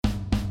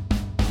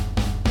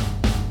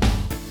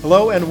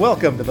Hello and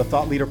welcome to the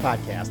Thought Leader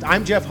Podcast.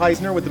 I'm Jeff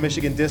Heisner with the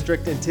Michigan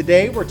District, and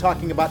today we're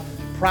talking about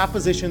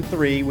Proposition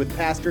 3 with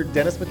Pastor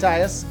Dennis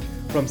Matthias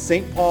from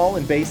St. Paul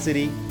in Bay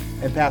City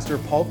and Pastor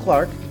Paul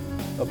Clark,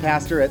 a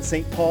pastor at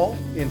St. Paul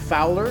in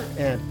Fowler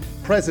and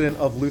president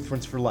of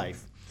Lutherans for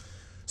Life.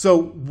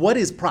 So what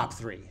is Prop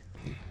 3?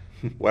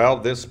 Well,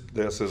 this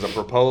is a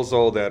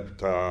proposal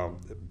that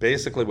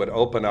basically would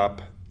open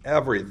up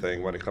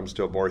everything when it comes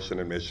to abortion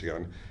in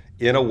Michigan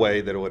in a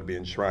way that it would be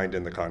enshrined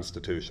in the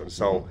Constitution.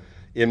 So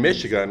in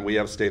Michigan, we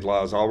have state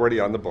laws already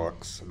on the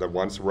books that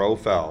once Roe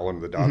fell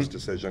and the Dobbs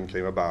decision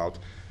came about,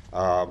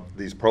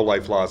 these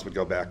pro-life laws would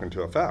go back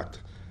into effect.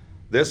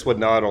 This would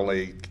not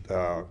only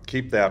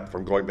keep that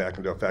from going back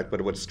into effect, but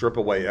it would strip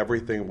away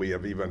everything we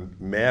have even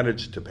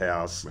managed to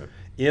pass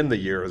in the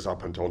years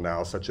up until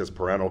now, such as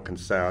parental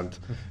consent,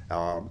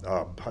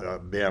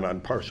 ban on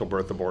partial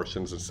birth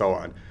abortions, and so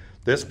on.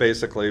 This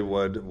basically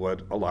would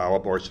allow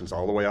abortions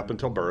all the way up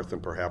until birth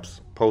and perhaps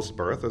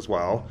post-birth as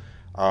well.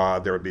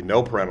 There would be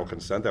no parental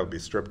consent. That would be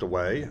stripped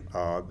away.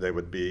 They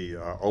would be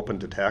open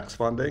to tax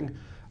funding,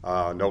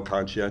 no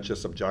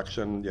conscientious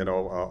objection,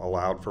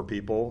 allowed for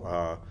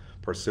people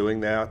pursuing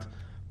that,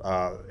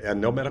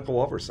 and no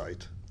medical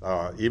oversight.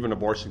 Even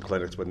abortion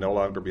clinics would no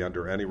longer be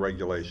under any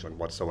regulation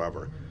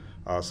whatsoever.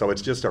 So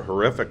it's just a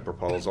horrific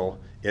proposal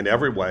in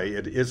every way.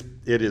 It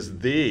is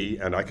the,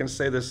 and I can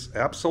say this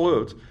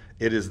absolute,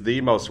 it is the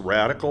most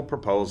radical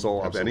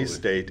proposal of any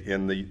state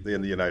in the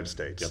United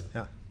States. Yep.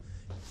 Yeah.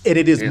 And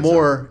it is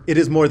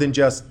more than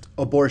just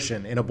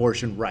abortion and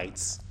abortion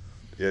rights.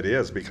 It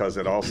is, because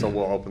it also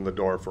will open the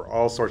door for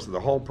all sorts of, the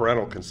whole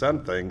parental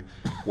consent thing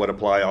would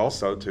apply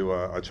also to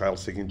a child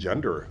seeking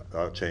gender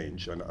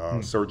change and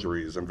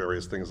surgeries and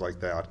various things like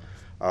that.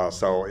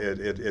 So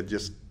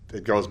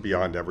it goes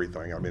beyond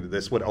everything. I mean,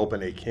 this would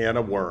open a can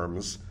of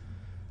worms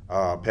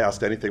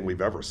past anything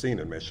we've ever seen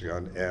in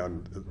Michigan,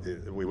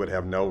 and we would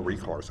have no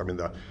recourse. I mean,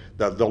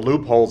 the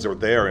loopholes are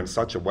there in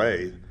such a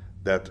way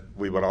that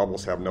we would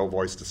almost have no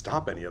voice to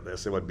stop any of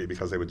this. It would be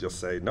because they would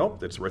just say,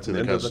 nope, it's written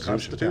into the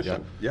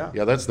Constitution. Yeah,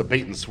 that's the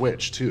bait and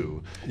switch,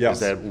 too. Yes. Is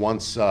that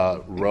once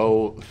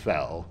Roe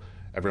fell,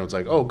 everyone's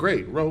like, oh,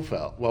 great, Roe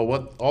fell. Well,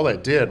 what all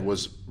that did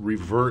was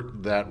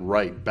revert that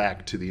right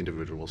back to the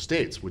individual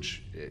states,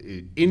 which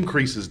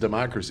increases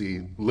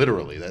democracy,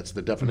 literally. That's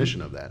the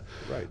definition of that.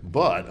 Right.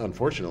 But,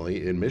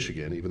 unfortunately, in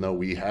Michigan, even though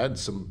we had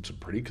some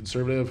pretty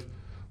conservative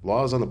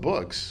laws on the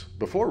books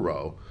before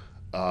Roe,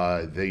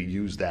 they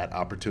used that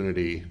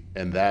opportunity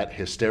and that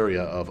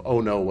hysteria of,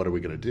 oh no, what are we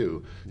going to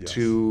do,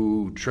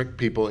 to trick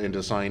people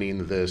into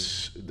signing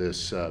this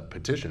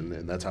petition,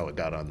 and that's how it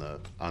got on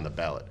the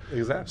ballot.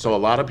 Exactly. So a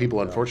lot of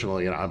people,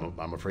 unfortunately, and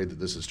I'm afraid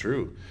that this is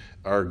true,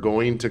 are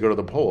going to go to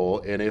the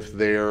poll, and if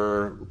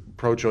they're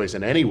pro-choice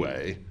in any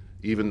way,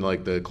 even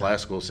like the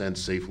classical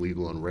sense, safe,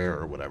 legal, and rare,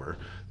 or whatever,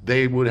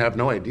 they would have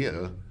no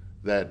idea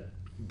that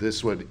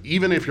this would,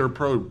 even if you're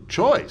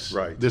pro-choice,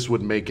 this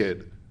would make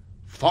it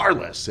far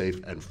less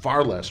safe and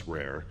far less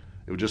rare.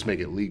 It would just make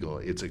it legal.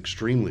 It's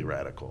extremely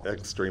radical.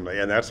 Extremely,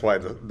 and that's why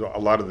a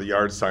lot of the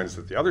yard signs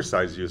that the other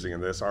side's using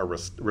in this are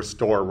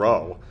restore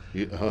Roe.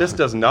 This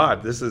does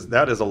not.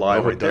 That is a lie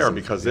right there,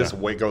 because this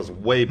goes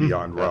way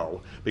beyond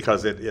Roe,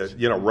 because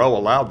Roe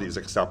allowed these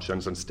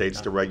exceptions and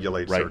states to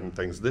regulate certain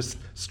things. This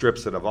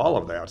strips it of all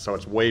of that, so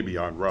it's way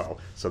beyond Roe.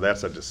 So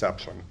that's a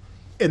deception.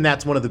 And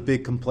that's one of the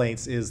big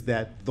complaints, is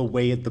that the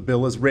way the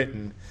bill is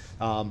written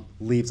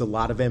leaves a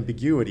lot of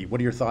ambiguity. What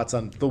are your thoughts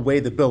on the way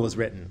the bill is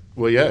written?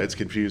 Well, yeah, it's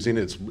confusing.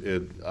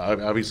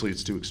 Obviously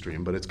it's too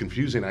extreme, but it's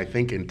confusing, I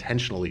think,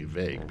 intentionally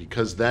vague,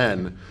 because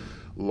then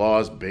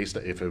laws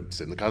if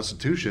it's in the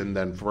Constitution,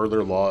 then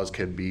further laws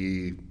can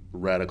be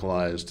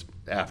radicalized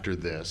after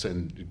this,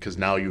 and because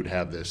now you'd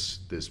have this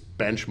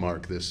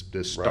benchmark,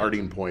 this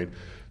starting point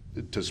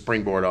to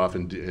springboard off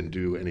and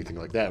do anything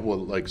like that. Well,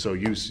 like, so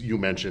you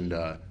mentioned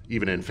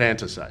even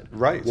infanticide.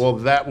 Right. Well,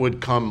 that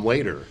would come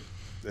later.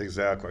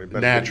 Exactly,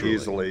 but naturally. It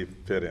could easily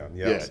fit in,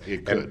 yes. Yeah,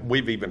 it could. And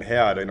we've even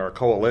had in our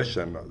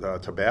coalition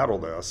to battle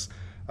this,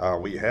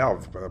 we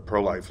have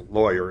pro-life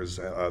lawyers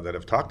that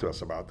have talked to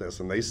us about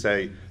this, and they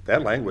say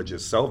that language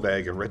is so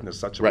vague and written in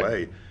such a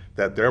way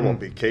that there will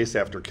be case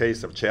after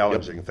case of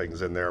challenging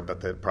things in there,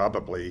 but that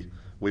probably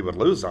we would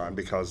lose on,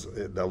 because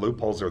the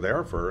loopholes are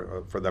there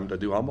for them to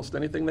do almost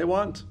anything they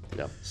want.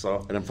 Yeah.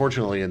 So, and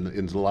unfortunately, in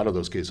a lot of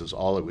those cases,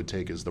 all it would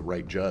take is the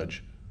right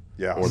judge,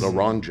 or the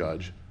wrong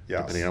judge,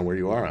 depending on where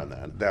you are on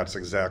that. That's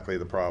exactly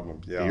the problem.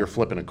 Yeah. You're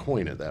flipping a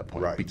coin at that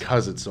point,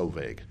 because it's so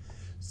vague.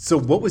 So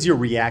what was your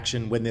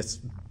reaction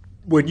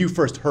when you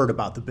first heard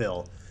about the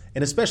bill,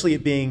 and especially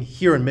it being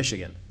here in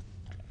Michigan?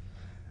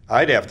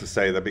 I'd have to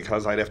say that,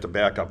 because I'd have to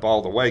back up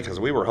all the way, because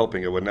we were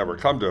hoping it would never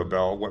come to a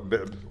bill.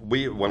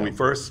 When we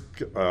first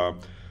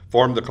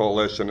formed the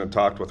coalition and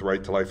talked with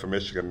Right to Life in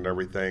Michigan and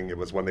everything, it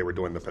was when they were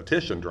doing the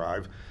petition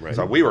drive.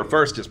 So we were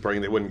first just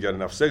praying they wouldn't get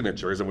enough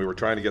signatures, and we were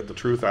trying to get the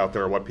truth out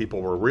there, what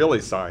people were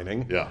really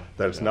signing,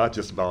 that it's not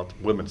just about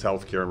women's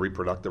health care and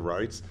reproductive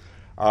rights.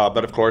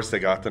 But of course, they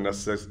got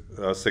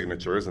the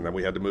signatures, and then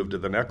we had to move to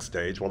the next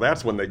stage. Well,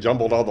 that's when they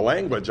jumbled all the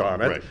language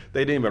on it. Right.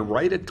 They didn't even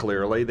write it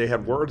clearly. They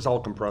had words all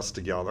compressed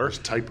together. There's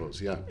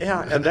typos, yeah.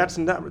 Yeah, and that's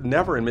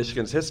never in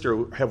Michigan's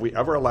history have we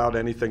ever allowed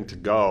anything to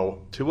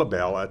go to a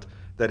ballot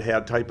that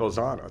had typos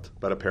on it.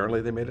 But apparently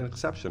they made an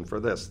exception for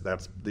this.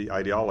 That's the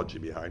ideology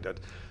behind it.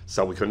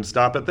 So we couldn't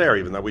stop it there,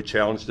 even though we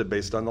challenged it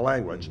based on the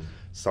language.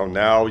 So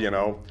now,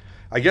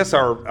 I guess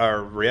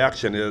our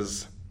reaction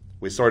is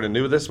we sort of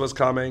knew this was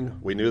coming.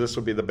 We knew this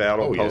would be the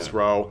battle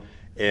post-Roe.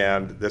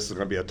 And this is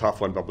going to be a tough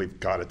one, but we've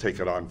got to take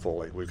it on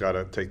fully. We've got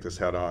to take this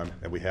head on,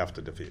 and we have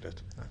to defeat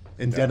it.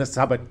 And Dennis,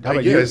 how about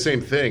Yeah, you? same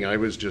thing. I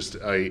was just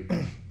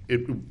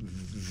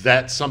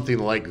that something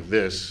like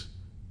this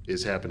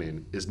is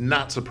happening is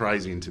not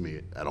surprising to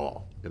me at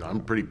all.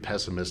 I'm pretty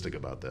pessimistic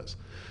about this,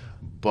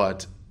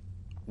 but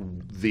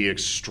the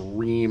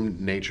extreme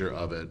nature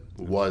of it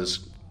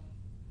was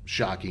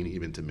shocking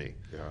even to me.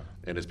 Yeah.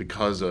 And it's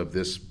because of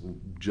this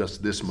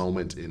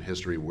moment in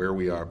history where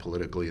we are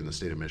politically in the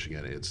state of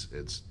Michigan.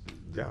 It's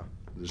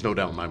there's no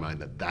doubt in my mind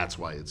that that's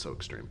why it's so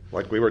extreme.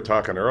 Like we were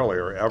talking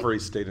earlier, every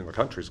state in the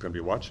country is going to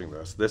be watching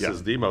this. This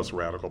is the most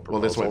radical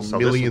proposal. Well, that's why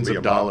millions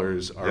of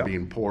dollars are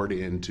being poured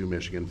into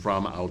Michigan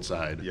from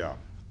outside,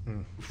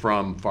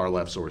 from far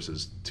left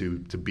sources to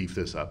beef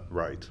this up.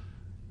 Right.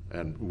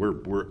 And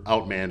we're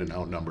outmanned and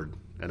outnumbered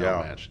and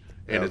outmatched.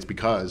 And it's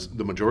because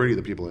the majority of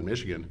the people in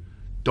Michigan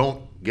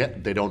don't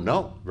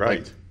know.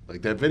 Right.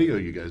 Like that video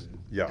you guys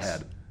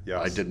had.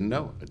 Yes. I didn't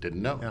know. I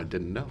didn't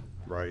know.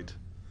 Right.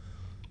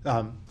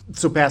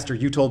 So, Pastor,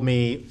 you told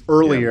me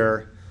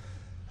earlier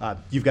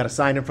you've got a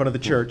sign in front of the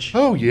church.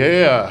 Oh,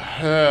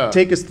 yeah.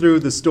 Take us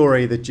through the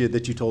story that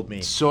you told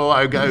me. So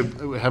I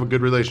have a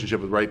good relationship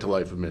with Right to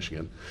Life of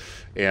Michigan.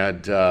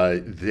 And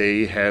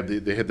they had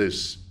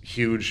this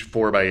huge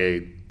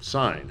 4x8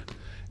 sign,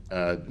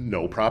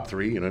 no Prop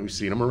 3, you've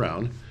seen them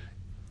around.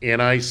 And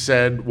I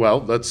said, well,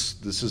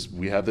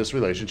 we have this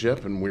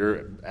relationship and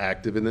we're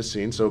active in this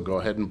scene, so go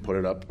ahead and put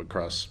it up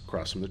across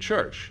from the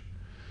church,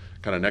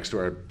 kind of next to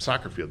our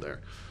soccer field there.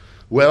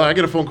 Well, I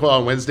get a phone call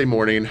on Wednesday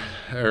morning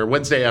or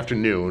Wednesday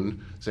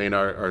afternoon saying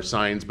our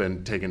sign's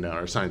been taken down,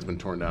 our sign's been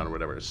torn down or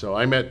whatever. So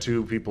I met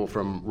two people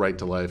from Right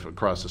to Life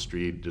across the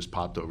street, just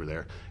popped over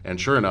there. And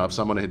sure enough,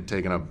 someone had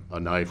taken a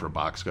knife or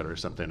box cutter or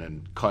something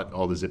and cut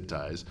all the zip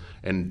ties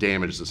and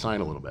damaged the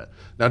sign a little bit.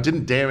 Now, it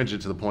didn't damage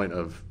it to the point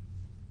of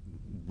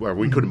where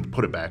we couldn't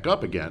put it back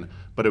up again,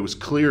 but it was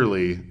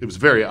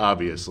very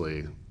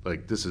obviously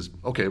like this is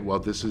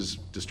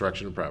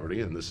destruction of property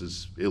and this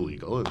is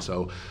illegal. And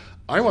so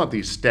I want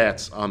these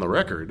stats on the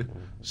record,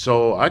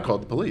 so I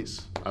called the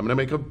police. I'm going to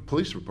make a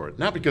police report.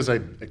 Not because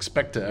I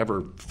expect to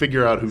ever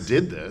figure out who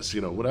did this,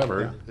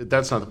 whatever. Yeah.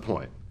 That's not the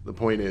point. The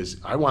point is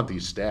I want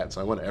these stats.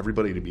 I want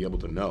everybody to be able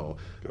to know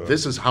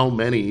this is how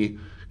many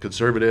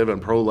conservative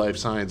and pro-life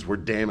signs were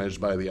damaged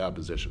by the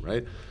opposition,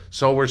 right?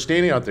 So we're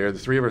standing out there. The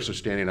three of us are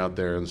standing out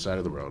there on the side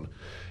of the road.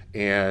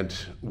 And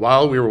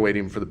while we were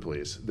waiting for the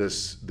police,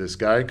 this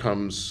guy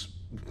comes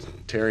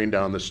tearing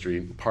down the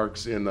street,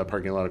 parks in the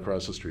parking lot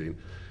across the street,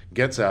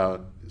 gets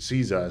out,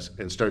 sees us,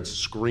 and starts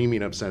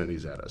screaming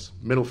obscenities at us.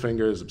 Middle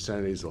fingers,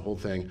 obscenities, the whole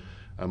thing.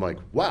 I'm like,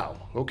 wow,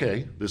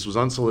 okay, this was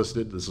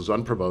unsolicited, this was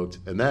unprovoked,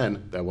 and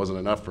then that wasn't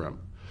enough for him.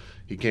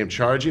 He came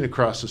charging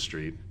across the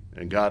street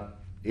and got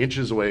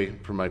inches away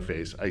from my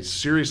face. I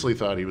seriously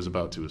thought he was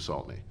about to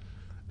assault me.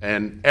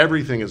 And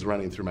everything is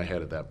running through my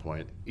head at that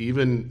point.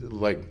 Even,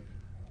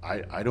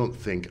 I don't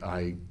think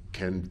I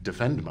can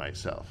defend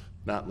myself.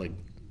 Not,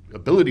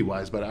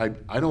 ability-wise, but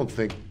I don't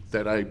think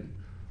that I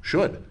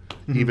should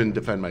even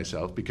defend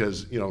myself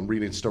because, I'm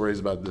reading stories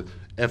about the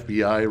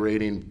FBI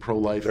raiding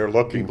pro-life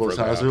people's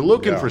house. They're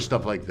looking for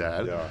stuff like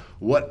that. Yeah.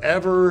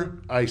 Whatever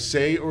I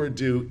say or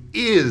do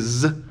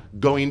is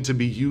going to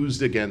be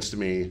used against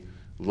me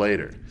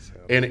later.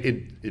 And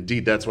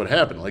indeed, that's what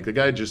happened. The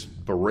guy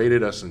just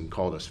berated us and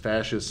called us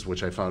fascists,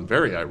 which I found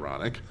very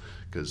ironic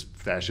because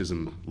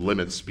fascism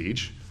limits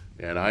speech.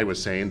 And I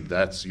was saying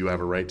you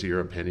have a right to your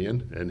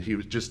opinion. And he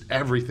was just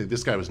everything.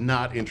 This guy was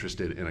not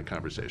interested in a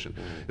conversation.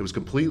 It was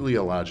completely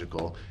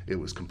illogical. It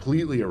was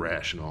completely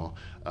irrational.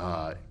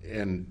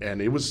 And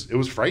it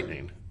was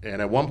frightening.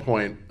 And at one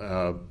point,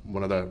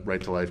 one of the Right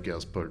to Life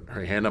gals put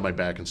her hand on my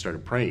back and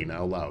started praying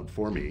out loud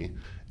for me.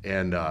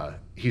 And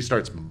he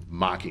starts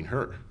mocking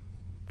her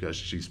because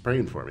she's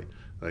praying for me.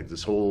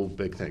 This whole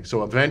big thing.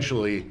 So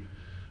eventually,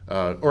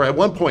 or at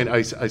one point,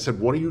 I said,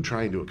 what are you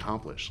trying to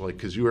accomplish?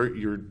 Because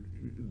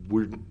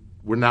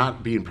we're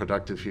not being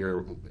productive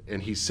here.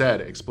 And he said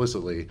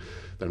explicitly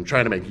that I'm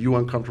trying to make you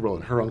uncomfortable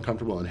and her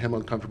uncomfortable and him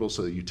uncomfortable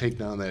so that you take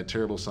down that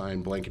terrible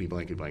sign, blankety,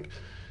 blankety, blank.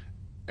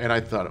 And I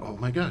thought, oh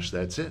my gosh,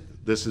 that's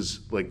it. This is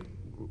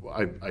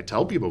I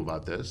tell people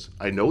about this.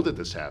 I know that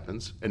this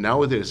happens. And now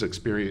with this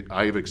experience,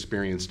 I've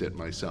experienced it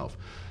myself.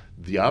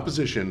 The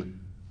opposition,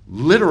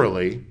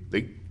 literally,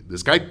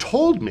 this guy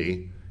told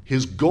me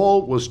his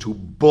goal was to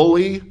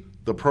bully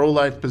the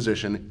pro-life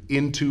position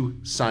into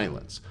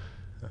silence.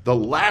 The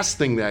last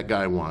thing that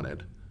guy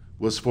wanted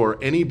was for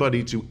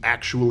anybody to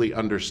actually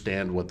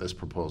understand what this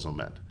proposal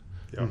meant.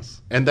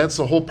 Yes. And that's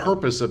the whole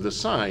purpose of the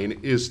sign,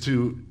 is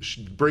to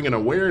bring an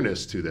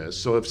awareness to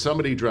this. So if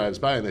somebody drives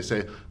by and they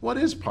say, what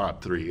is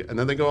Prop 3? And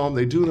then they go home,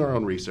 they do their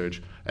own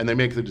research, and they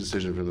make the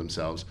decision for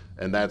themselves.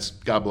 And that's,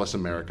 God bless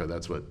America,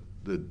 that's what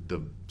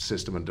the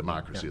system and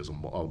democracy is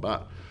all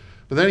about.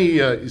 But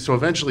then so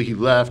eventually he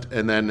left,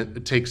 and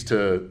then takes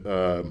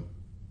to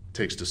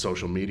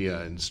social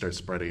media and starts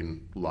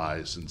spreading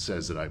lies and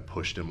says that I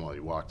pushed him while he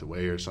walked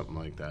away or something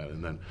like that.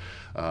 And then,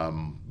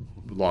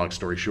 long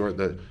story short,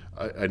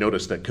 I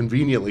noticed that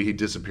conveniently he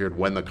disappeared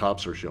when the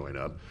cops were showing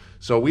up.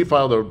 So we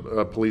filed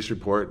a police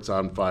report. It's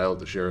on file at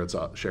the sheriff's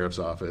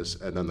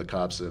office, and then the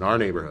cops in our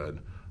neighborhood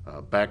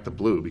backed the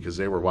blue because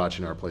they were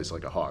watching our place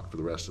like a hawk for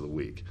the rest of the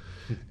week.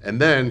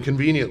 And then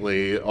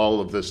conveniently,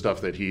 all of the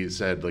stuff that he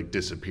said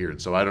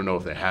disappeared. So I don't know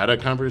if they had a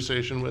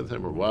conversation with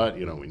him or what.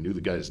 We knew the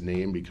guy's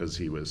name because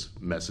he was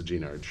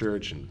messaging our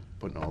church and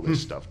putting all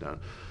this stuff down.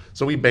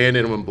 So we banned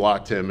him and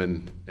blocked him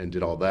and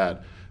did all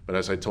that. But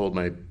as I told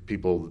my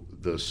people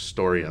the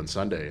story on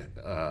Sunday,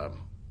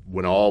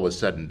 when all was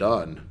said and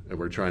done, and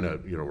we're trying to,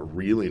 we're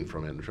reeling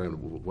from it and trying to,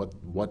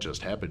 what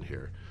just happened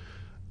here?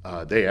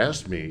 They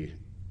asked me,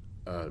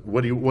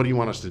 what do you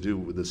want us to do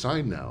with the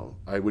sign now?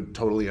 I would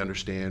totally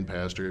understand,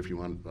 Pastor, if you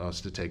want us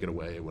to take it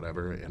away or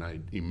whatever. And I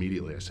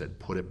said,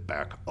 put it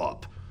back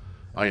up.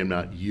 I am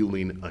not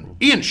yielding an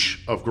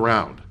inch of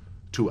ground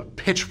to a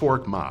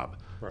pitchfork mob.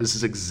 Right. This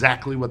is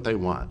exactly what they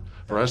want,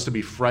 for us to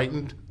be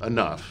frightened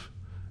enough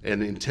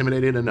and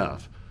intimidated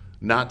enough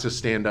not to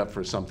stand up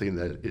for something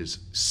that is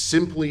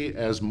simply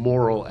as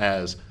moral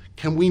as,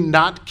 can we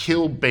not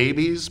kill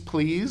babies,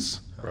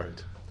 please?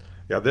 Right.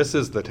 Yeah, this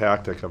is the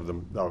tactic of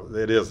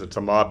it's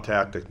a mob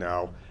tactic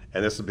now,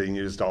 and this is being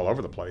used all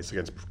over the place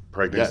against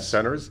pregnancy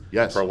centers.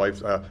 Yes. For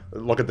life.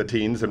 Look at the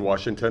teens in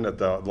Washington at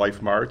the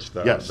Life March.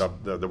 Yes.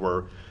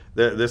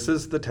 This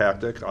is the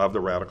tactic of the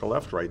radical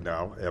left right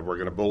now, and we're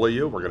going to bully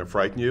you, we're going to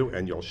frighten you,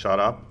 and you'll shut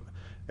up,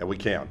 and we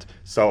can't.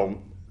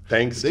 So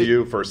thanks to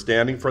you for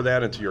standing for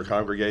that, and to your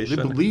congregation.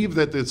 They believe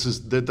that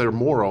that they're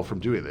moral from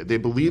doing it. They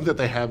believe that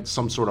they have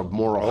some sort of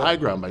moral high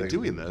ground by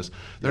doing this.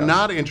 They're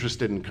not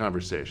interested in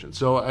conversation.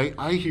 So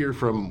I hear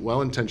from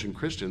well-intentioned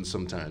Christians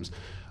sometimes,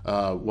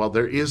 well,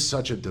 there is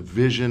such a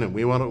division, and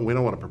we don't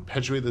want to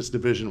perpetuate this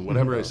division.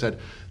 Whatever. I said,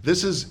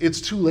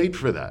 it's too late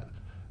for that.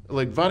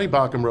 Like Voddie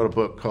Baucham wrote a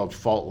book called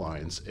Fault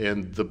Lines,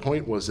 and the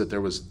point was that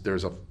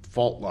there's a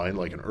fault line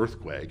like an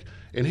earthquake,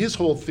 and his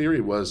whole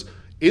theory was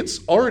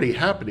it's already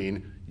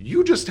happening.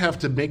 You just have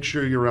to make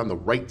sure you're on the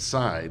right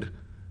side.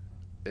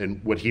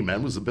 And what he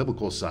meant was the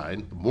biblical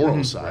side, the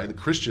moral side, the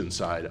Christian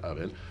side of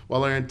it,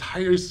 while our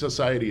entire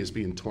society is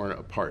being torn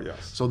apart.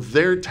 Yes. So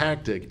their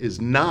tactic is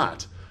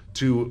not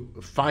to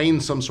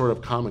find some sort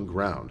of common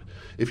ground.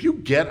 If you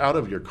get out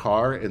of your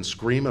car and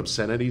scream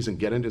obscenities and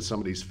get into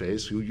somebody's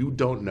face who you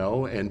don't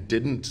know and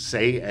didn't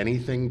say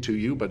anything to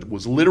you, but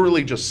was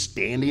literally just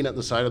standing at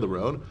the side of the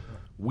road,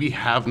 we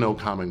have no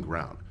common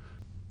ground.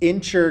 In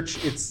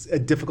church, it's a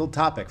difficult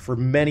topic for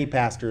many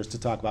pastors to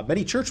talk about,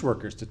 many church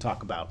workers to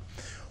talk about.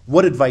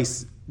 What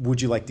advice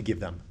would you like to give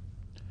them?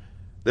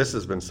 This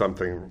has been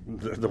something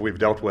that we've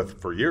dealt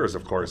with for years,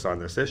 of course, on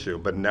this issue.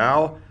 But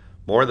now,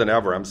 more than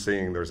ever, I'm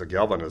seeing there's a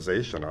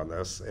galvanization on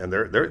this, and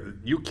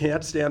you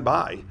can't stand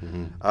by.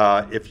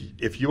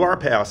 If you are a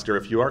pastor,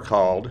 if you are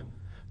called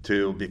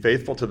to be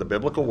faithful to the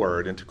biblical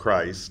word and to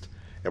Christ,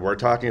 and we're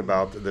talking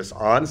about this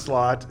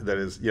onslaught that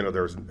is,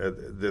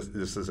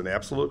 this is an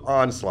absolute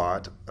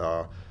onslaught,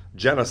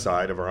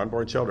 genocide of our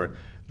unborn children.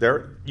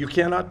 You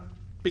cannot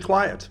be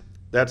quiet.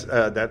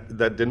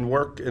 That didn't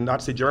work in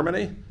Nazi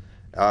Germany.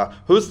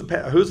 Who's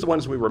the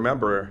ones we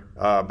remember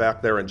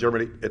back there in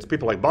Germany? It's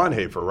people like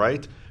Bonhoeffer,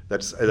 right?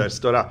 That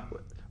stood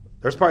up.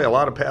 There's probably a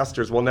lot of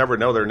pastors we'll never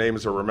know their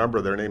names or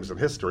remember their names in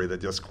history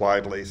that just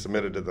quietly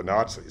submitted to the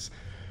Nazis.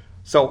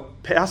 So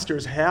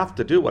pastors have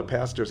to do what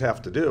pastors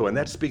have to do, and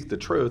that's speak the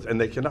truth,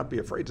 and they cannot be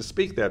afraid to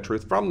speak that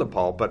truth from the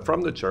pulpit, from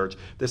the church.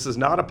 This is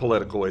not a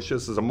political issue.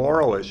 This is a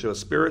moral issue, a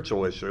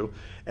spiritual issue,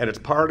 and it's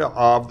part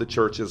of the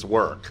church's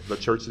work. The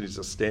church needs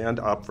to stand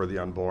up for the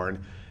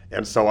unborn,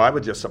 and so I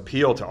would just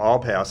appeal to all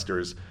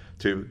pastors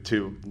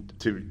to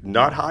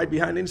not hide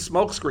behind any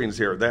smoke screens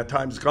here. That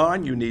time's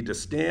gone. You need to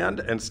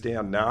stand, and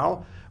stand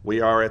now. We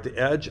are at the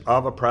edge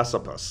of a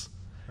precipice,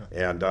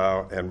 and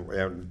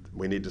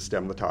we need to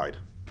stem the tide.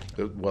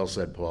 Well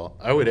said, Paul.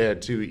 I would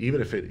add, too,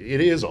 even if it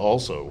is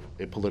also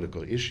a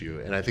political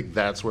issue, and I think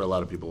that's where a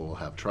lot of people will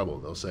have trouble.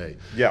 They'll say,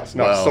 yes,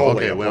 not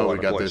solely a we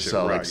got this, issue,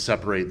 right.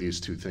 separate these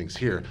two things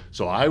here.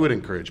 So I would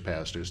encourage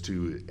pastors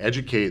to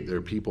educate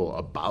their people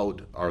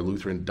about our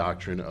Lutheran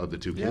doctrine of the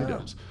two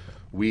kingdoms.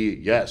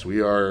 We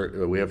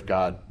have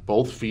got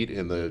both feet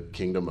in the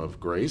kingdom of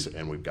grace,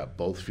 and we've got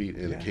both feet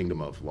in the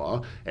kingdom of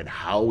law, and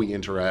how we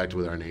interact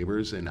with our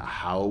neighbors and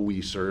how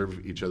we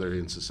serve each other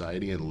in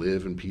society and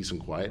live in peace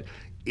and quiet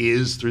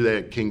is through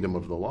that kingdom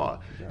of the law.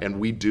 And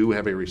we do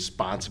have a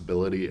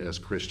responsibility as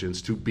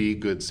Christians to be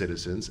good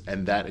citizens,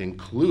 and that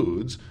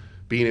includes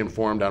being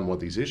informed on what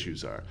these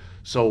issues are.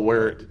 So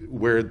where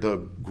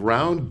the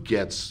ground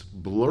gets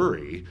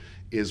blurry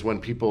is when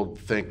people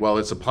think, well,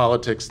 it's a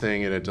politics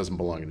thing and it doesn't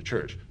belong in the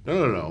church.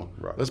 No.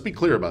 Right. Let's be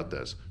clear about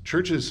this.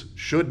 Churches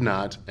should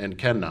not and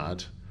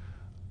cannot,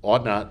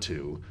 ought not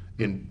to,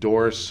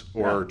 endorse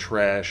or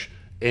trash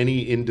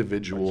any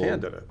individual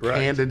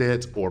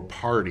candidate or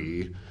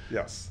party.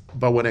 Yes.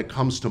 But when it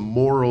comes to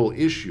moral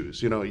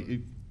issues,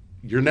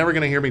 you're never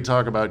going to hear me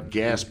talk about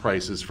gas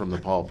prices from the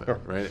pulpit,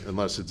 right?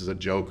 Unless it's a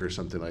joke or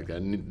something like that.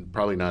 And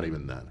probably not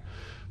even then.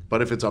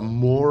 But if it's a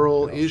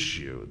moral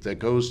issue that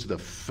goes to the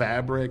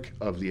fabric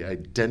of the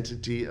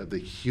identity of the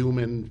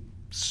human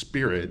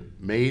spirit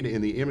made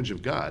in the image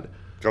of God,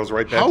 goes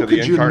right back how to the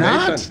could you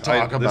incarnation. not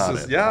talk about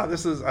it? Yeah,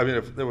 this is. I mean,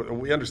 if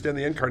we understand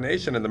the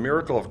incarnation and the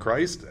miracle of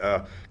Christ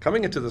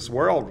coming into this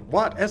world,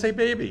 what as a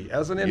baby,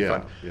 as an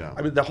infant. Yeah.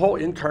 I mean, the whole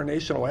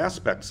incarnational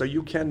aspect. So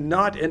you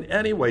cannot in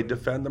any way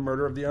defend the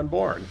murder of the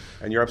unborn,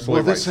 and you're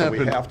absolutely right. So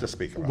we have to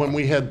speak about when it.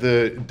 we had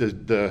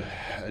the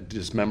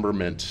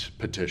dismemberment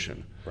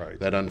petition. Right.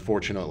 That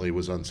unfortunately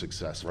was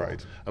unsuccessful.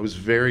 Right. I was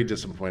very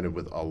disappointed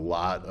with a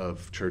lot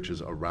of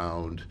churches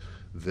around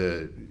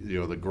the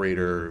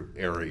greater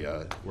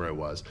area where I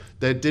was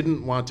that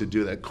didn't want to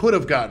do that. Could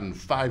have gotten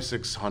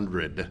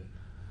 500-600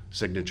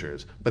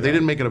 signatures, but they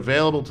didn't make it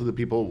available to the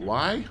people.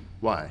 Why?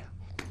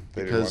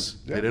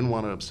 Because they didn't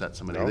want to upset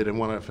somebody. No. They didn't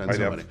want to offend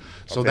somebody.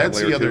 So family that's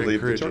or the two other leave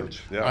the encouragement.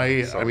 church.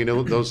 Yeah, I mean,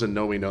 those that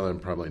know me know that I'm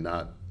probably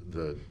not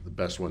the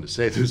best one to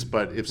say this,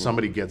 but if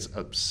somebody gets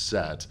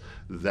upset,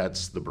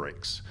 that's the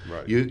breaks.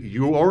 Right.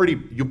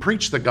 You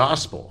preach the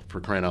gospel,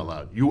 for crying out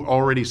loud. You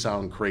already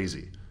sound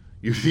crazy.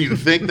 You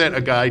think that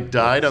a guy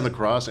died on the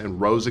cross and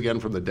rose again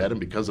from the dead,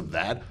 and because of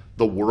that,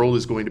 the world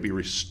is going to be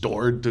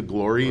restored to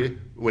glory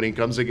when he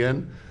comes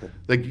again?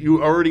 Like,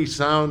 you already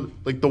sound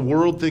like the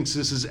world thinks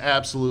this is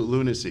absolute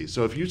lunacy.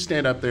 So if you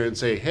stand up there and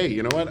say, hey,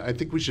 you know what? I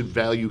think we should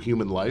value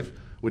human life,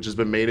 which has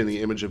been made in the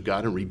image of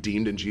God and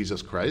redeemed in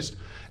Jesus Christ,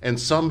 and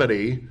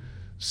somebody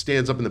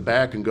stands up in the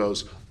back and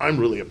goes, I'm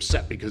really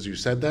upset because you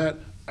said that,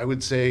 I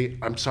would say,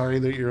 I'm sorry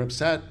that you're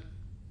upset.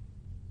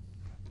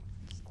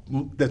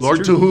 That's Lord,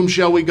 true. to whom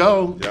shall we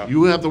go? Yeah.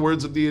 You have the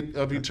words of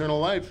eternal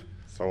life.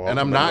 So and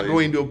I'm not ultimately-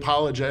 going to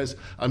apologize.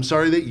 I'm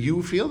sorry that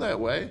you feel that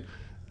way.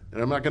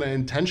 And I'm not going to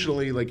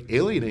intentionally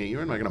alienate you.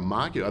 I'm not going to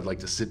mock you. I'd like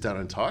to sit down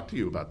and talk to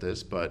you about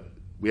this, but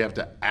you have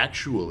to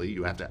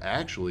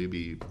actually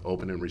be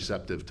open and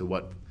receptive to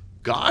what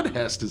God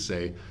has to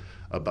say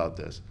about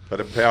this. But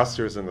if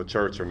pastors in the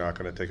church are not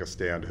going to take a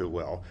stand, who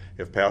will?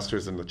 If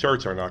pastors in the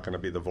church are not going to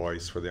be the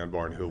voice for the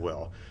unborn, who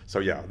will? So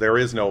yeah, there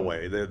is no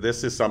way.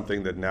 This is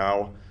something that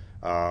now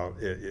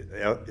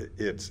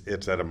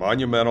it's at a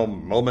monumental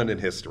moment in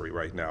history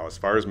right now as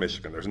far as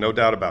Michigan. There's no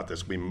doubt about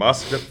this. We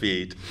must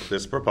defeat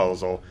this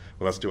proposal.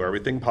 We must do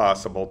everything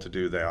possible to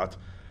do that.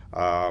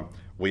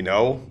 We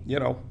know,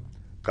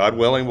 God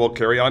willing, we'll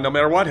carry on no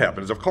matter what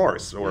happens, of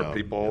course. We're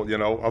people,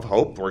 of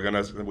hope.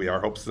 We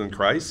are hopes in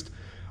Christ.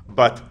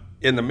 But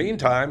in the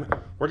meantime,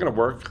 we're going to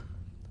work,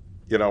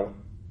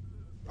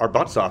 our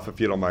butts off,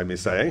 if you don't mind me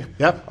saying,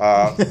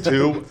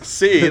 to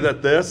see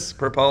that this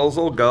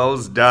proposal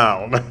goes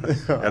down.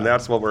 And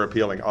that's what we're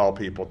appealing all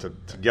people to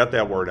get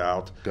that word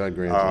out. God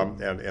grant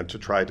it. And to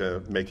try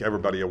to make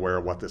everybody aware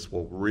of what this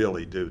will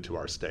really do to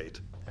our state.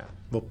 Yeah.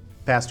 Well,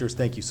 pastors,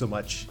 thank you so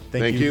much.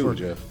 Thank you,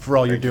 Jeff. for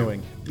all you're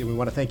doing. And we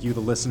want to thank you, the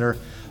listener,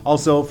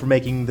 also for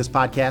making this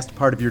podcast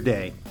part of your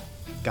day.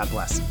 God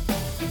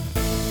bless.